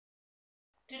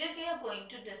Today we are going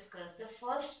to discuss the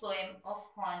first poem of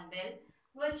Hornbill,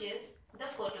 which is The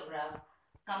Photograph,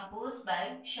 composed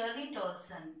by Shirley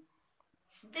Tolson.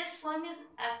 This poem is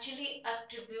actually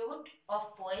a tribute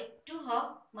of poet to her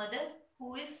mother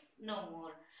who is no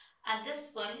more. And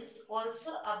this poem is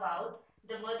also about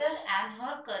the mother and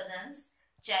her cousin's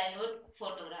childhood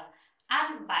photograph.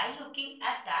 And by looking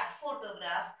at that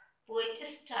photograph, poet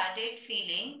started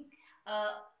uh,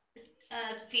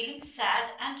 feeling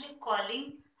sad and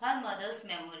recalling her mother's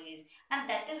memories. And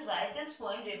that is why this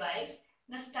poem revives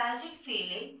nostalgic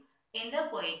feeling in the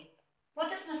poet.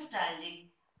 What is nostalgic?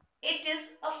 It is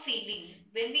a feeling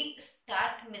when we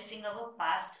start missing our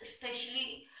past,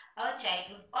 especially our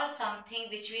childhood or something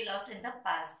which we lost in the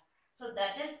past. So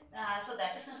that is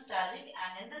nostalgic.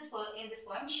 And in this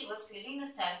poem, she was feeling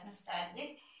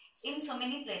nostalgic in so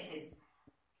many places.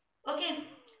 Okay,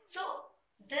 so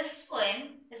this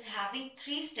poem is having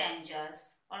three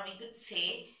stanzas, or we could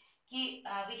say we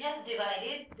have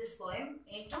divided this poem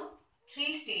into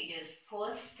three stages: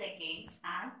 first, second,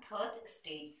 and third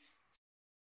stage.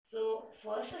 So,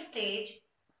 first stage,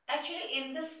 actually,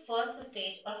 in this first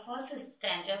stage or first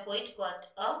stanza, poet got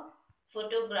a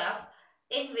photograph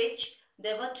in which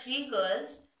there were three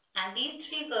girls, and these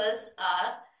three girls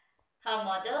are her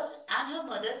mother and her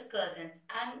mother's cousins,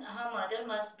 and her mother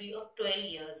must be of 12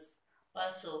 years or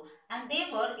so, and they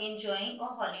were enjoying a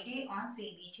holiday on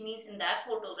sea beach. Means in that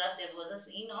photograph there was a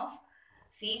scene of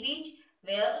sea beach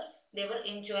where they were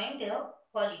enjoying their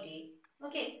holiday.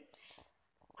 Okay,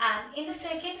 and in the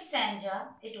second stanza,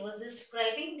 it was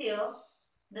describing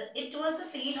it was the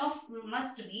scene of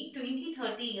must be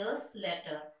 20-30 years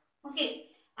later. Okay,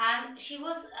 and she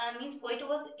was, means poet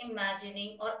was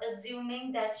imagining or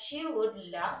assuming that she would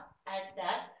laugh at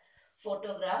that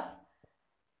photograph,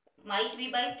 might be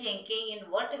by thinking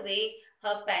in what way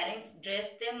her parents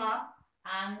dressed them up,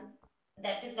 and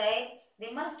that is why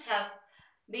they must have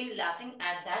been laughing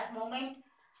at that moment.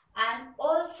 And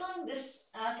also in this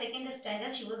second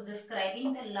stanza, she was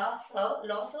describing the loss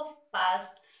of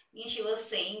past. She was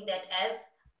saying that as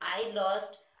I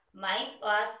lost my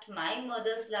past, my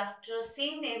mother's laughter,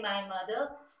 same way my mother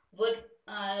would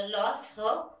lost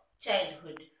her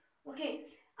childhood. Okay,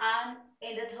 and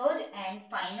in the third and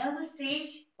final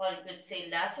stage, or you could say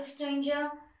last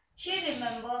stanza, she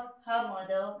remembered her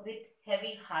mother with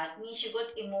heavy heart. Means she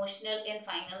got emotional in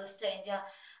final stanza,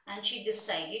 and she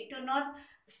decided to not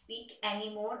speak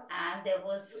anymore, and there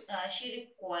was she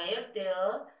required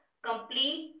their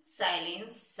complete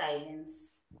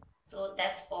silence. So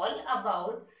that's all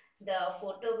about the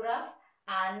photograph,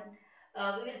 and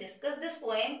we will discuss this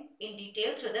poem in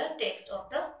detail through the text of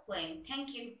the poem.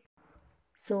 Thank you.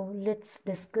 So let's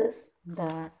discuss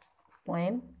that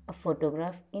poem, A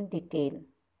Photograph, in detail.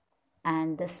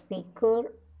 And the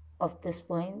speaker of this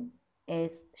poem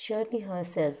is Shirley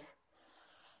herself.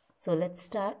 So let's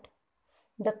start.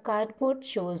 The cardboard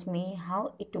shows me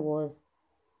how it was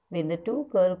when the two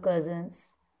girl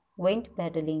cousins went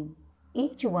paddling,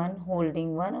 each one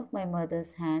holding one of my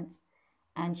mother's hands,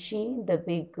 and she, the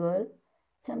big girl,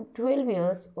 some 12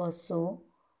 years or so,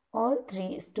 all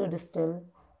three stood still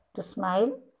to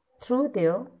smile through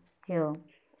their hair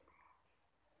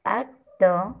at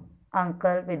the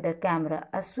uncle with the camera,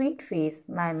 a sweet face,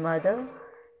 my mother,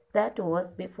 that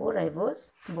was before I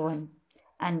was born,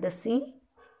 and the sea,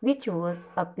 which was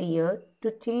appeared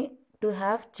to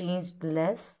have changed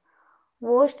less,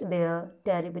 washed their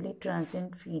terribly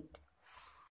transient feet.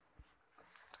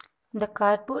 The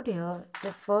cardboard here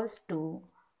refers to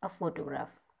a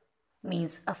photograph,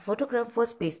 means a photograph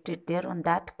was pasted there on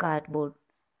that cardboard.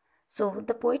 So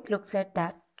the poet looks at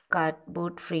that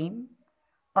cardboard frame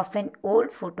of an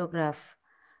old photograph.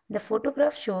 The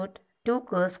photograph showed two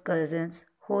girls' cousins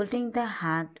holding the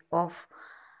hand of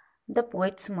the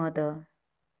poet's mother,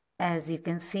 as you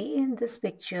can see in this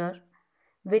picture,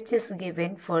 which is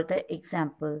given for the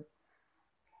example.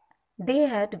 They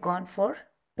had gone for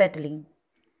paddling.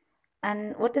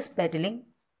 And what is paddling?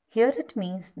 Here it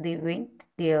means they went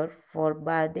there for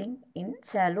bathing in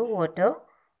shallow water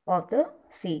of the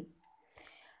sea.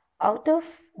 Out of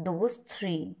those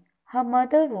three, her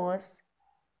mother was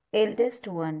eldest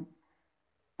one,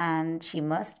 and she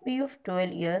must be of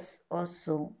 12 years or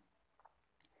so.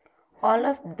 All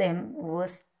of them were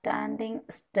standing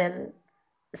still,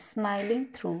 smiling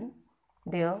through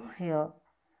their hair,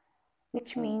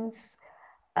 which means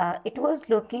it was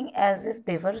looking as if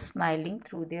they were smiling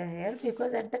through their hair,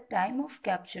 because at the time of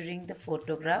capturing the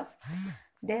photograph,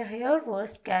 their hair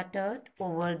was scattered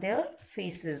over their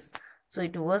faces. So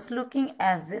it was looking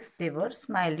as if they were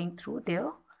smiling through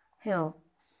their hair.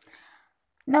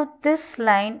 Now, this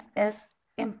line is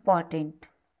important.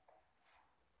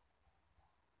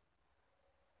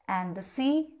 and the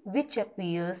sea, which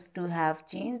appears to have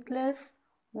changeless,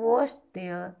 washed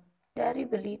their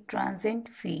terribly transient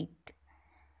feet.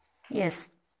 Yes,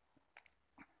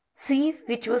 sea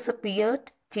which was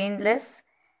appeared changeless.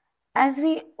 As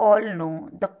we all know,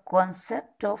 the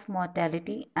concept of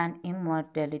mortality and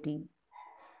immortality.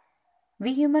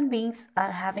 We human beings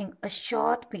are having a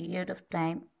short period of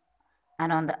time,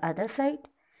 and on the other side,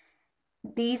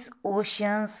 these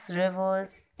oceans,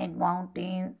 rivers, and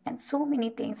mountains, and so many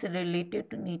things related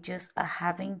to natures are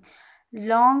having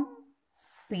long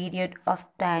period of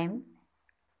time.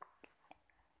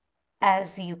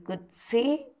 As you could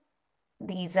say,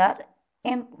 these are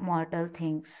immortal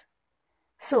things.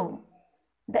 So,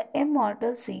 the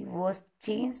immortal sea was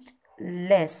changed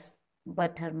less,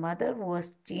 but her mother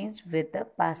was changed with the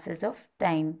passage of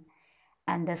time,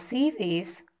 and the sea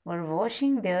waves were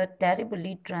washing their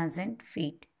terribly transient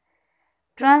feet.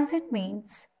 Transient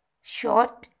means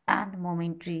short and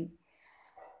momentary.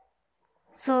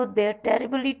 So, their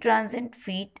terribly transient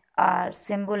feet are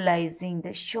symbolizing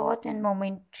the short and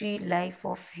momentary life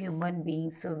of human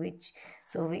beings.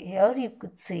 Here you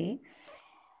could say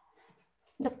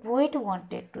the poet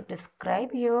wanted to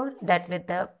describe here that with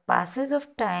the passage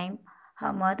of time,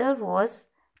 her mother was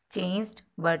changed,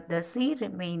 but the sea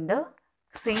remained the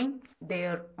same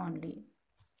there only.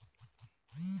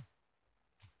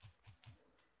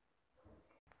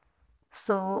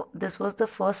 So, this was the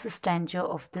first stanza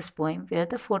of this poem, where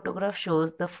the photograph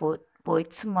shows the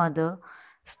poet's mother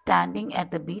standing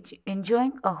at the beach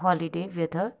enjoying a holiday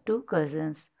with her two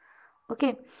cousins.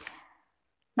 Okay.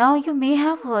 Now, you may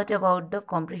have heard about the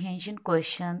comprehension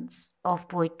questions of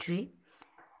poetry,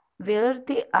 where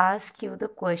they ask you the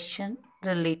question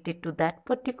related to that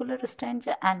particular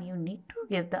stanza, and you need to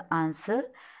give the answer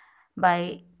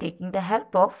by taking the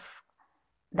help of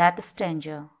that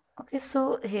stanza. Okay,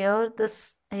 so here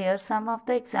some of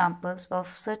the examples of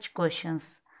such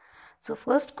questions. So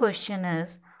first question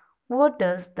is, what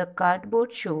does the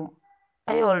cardboard show?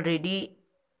 I already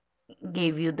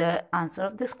gave you the answer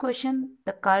of this question.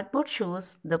 The cardboard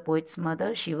shows the poet's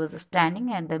mother. She was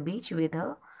standing at the beach with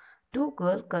her two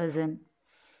girl cousins.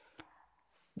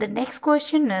 The next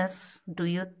question is, do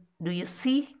you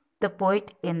see the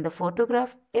poet in the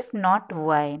photograph? If not,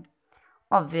 why?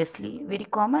 Obviously, very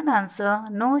common answer,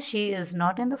 no, she is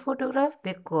not in the photograph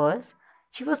because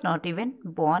she was not even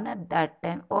born at that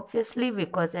time. Obviously,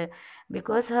 because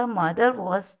her mother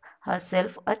was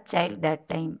herself a child that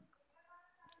time.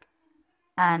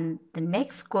 And the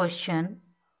next question,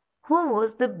 who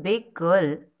was the big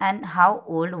girl and how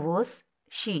old was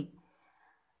she?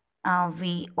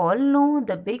 We all know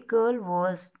the big girl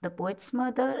was the poet's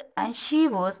mother and she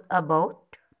was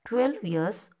about 12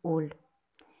 years old.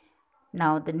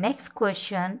 Now the next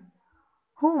question,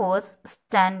 who was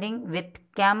standing with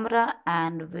camera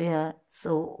and where?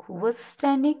 So who was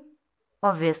standing?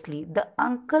 Obviously the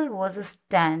uncle was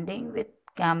standing with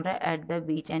camera at the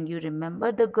beach, and you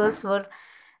remember the girls were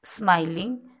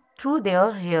smiling through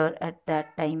their hair at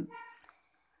that time.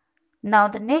 Now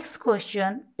the next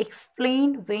question,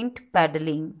 explain vent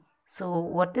paddling. So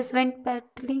what is vent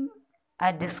paddling?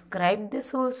 I described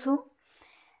this also.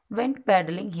 Vent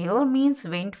paddling here means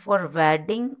went for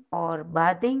wading or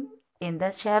bathing in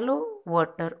the shallow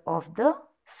water of the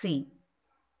sea.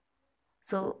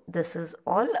 So this is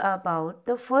all about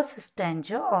the first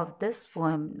stanza of this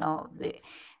poem. Now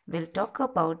we'll talk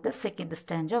about the second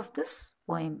stanza of this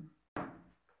poem.